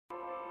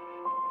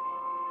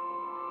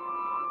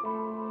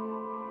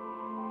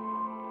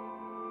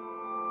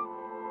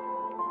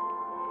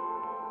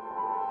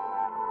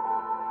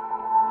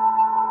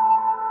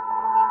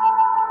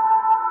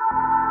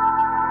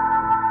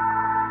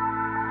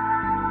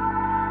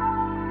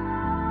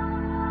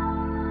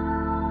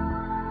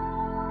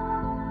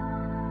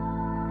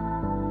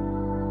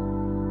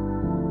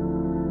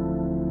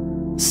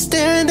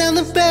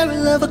the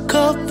barrel of a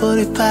Colt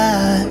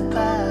 45.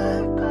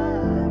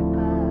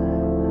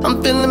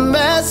 I'm feeling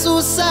mad,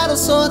 suicidal,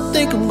 so I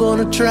think I'm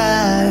gonna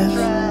drive.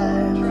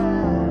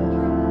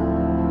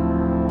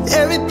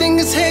 Everything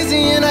is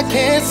hazy and I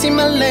can't see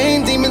my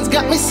lane. Demons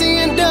got me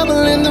seeing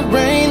double in the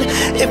rain.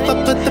 If I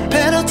put the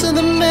pedal to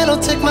the metal,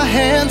 take my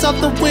hands off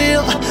the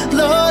wheel.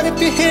 Lord, if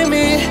you hear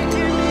me,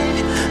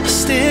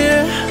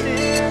 steer.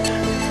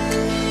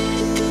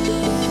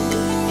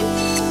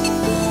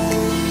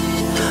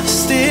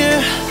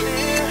 Steer.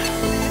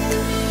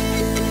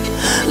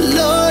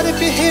 Lord,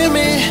 if you hear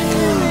me,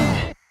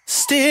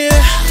 steer.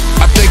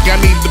 I think I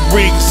need to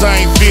breathe 'cause I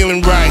ain't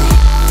feeling right.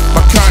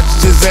 My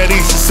conscience is at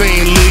ease and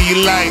saying live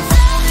your life.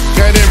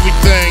 Got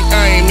everything,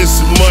 I ain't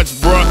missing much,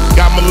 bruh.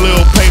 Got my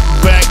little paper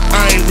back,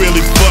 I ain't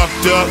really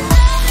fucked up.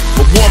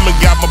 A woman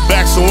got my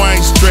back, so I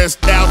ain't stressed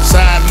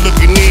outside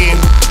looking in.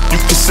 You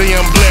can say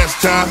I'm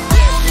blessed, huh?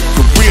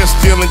 Career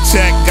still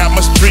intact, got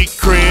my street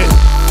cred.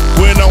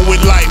 Went on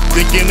with life,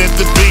 thinking that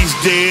the beast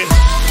dead.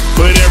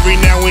 But every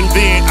now and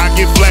then I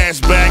get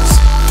flashbacks.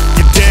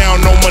 Get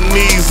down on my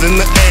knees and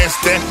the ass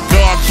that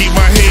God keep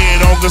my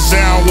head on, 'cause I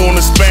don't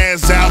wanna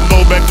spaz out.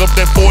 Load back up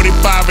that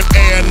 45 and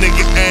air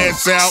nigga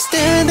ass out.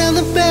 Staring down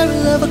the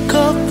barrel of a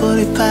Colt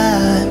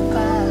 45.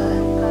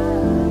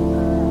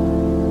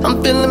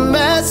 I'm feeling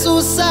mad,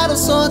 suicidal,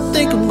 so I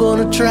think I'm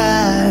gonna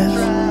drive.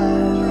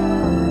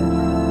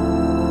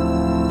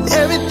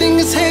 Everything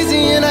is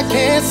hazy and I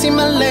can't see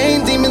my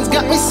lane. Demons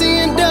got me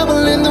seeing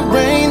double in the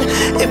rain.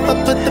 If I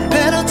put the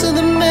pedal to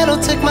the metal,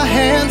 take my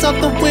hands off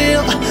the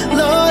wheel.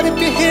 Lord, if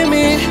you hear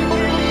me,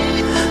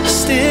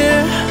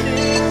 steer.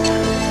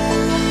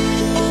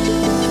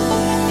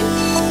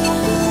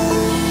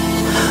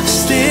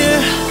 Steer.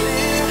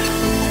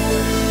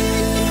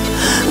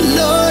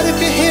 Lord,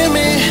 if you hear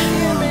me,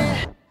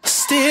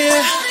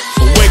 steer.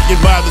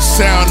 Awakened by the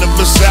sound of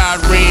a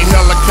siren.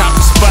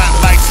 Helicopter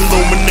spotlights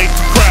illuminate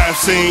the crime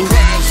scene.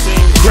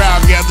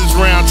 Crowd gathers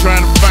round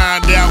trying to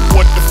find out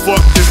what the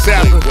fuck just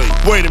happened.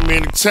 Wait a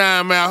minute,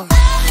 time out.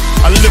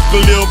 I look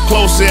a little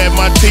closer at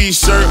my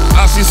t-shirt.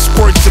 I see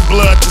squirts of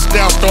blood that's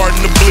now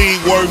starting to bleed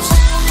worse.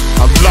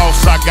 I'm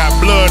lost, I got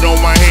blood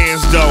on my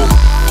hands though.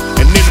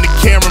 And then the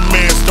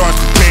cameraman starts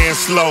to pan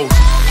slow.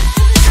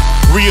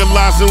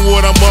 Realizing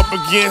what I'm up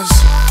against,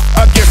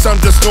 I guess I'm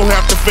just gonna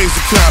have to face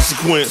the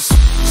consequence.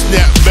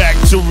 Snap back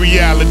to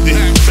reality.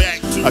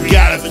 I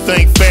gotta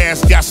think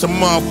fast, got some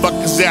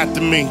motherfuckers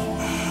after me.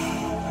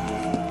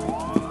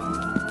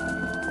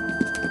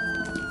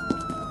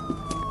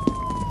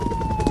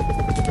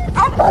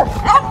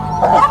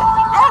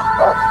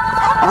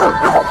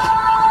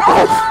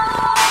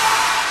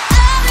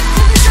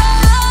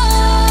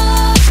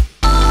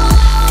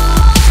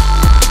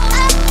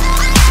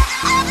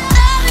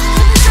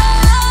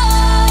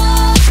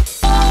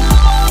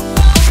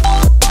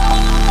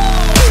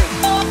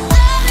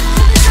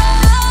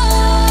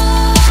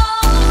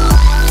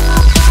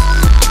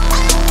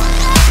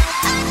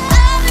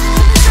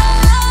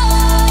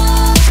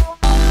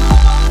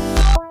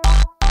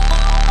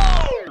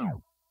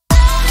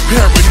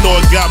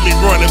 Paranoid got me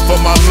running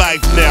for my life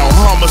now.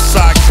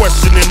 Homicide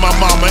questioning my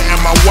mama and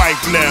my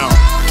wife now.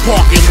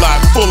 Parking lot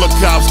full of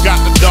cops,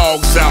 got the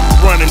dogs out.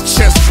 Running,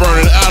 chest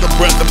burning, out of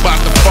breath, about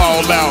to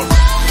fall out.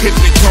 Hit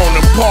the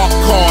corner, park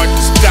car at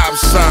the stop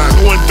sign.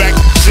 Going back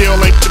to jail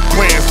ain't the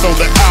plan, so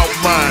the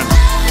outline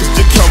is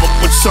to come up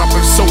with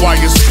something so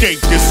I escape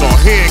this or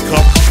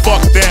handcuff.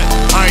 Fuck that,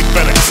 I ain't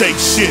finna take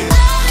shit.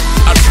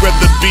 I'd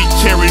rather be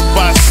carried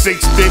by 6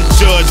 than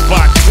judged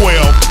by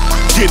 12.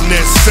 Getting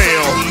that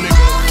cell.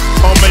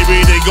 Or maybe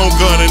they gon'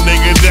 gun a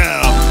nigga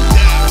down,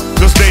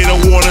 'cause they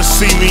don't wanna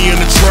see me in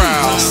the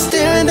trial.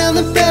 Staring down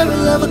the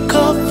barrel of a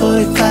Colt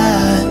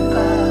 45.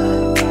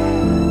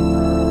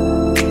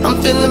 I'm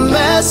feeling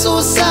mad,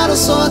 suicidal,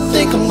 so I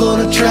think I'm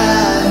gonna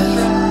drive.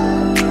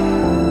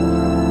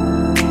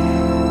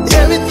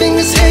 Everything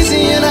is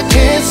hazy and I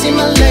can't see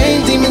my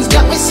lane. Demons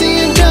got me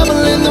seeing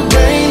double in the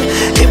rain.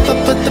 If I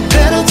put the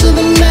pedal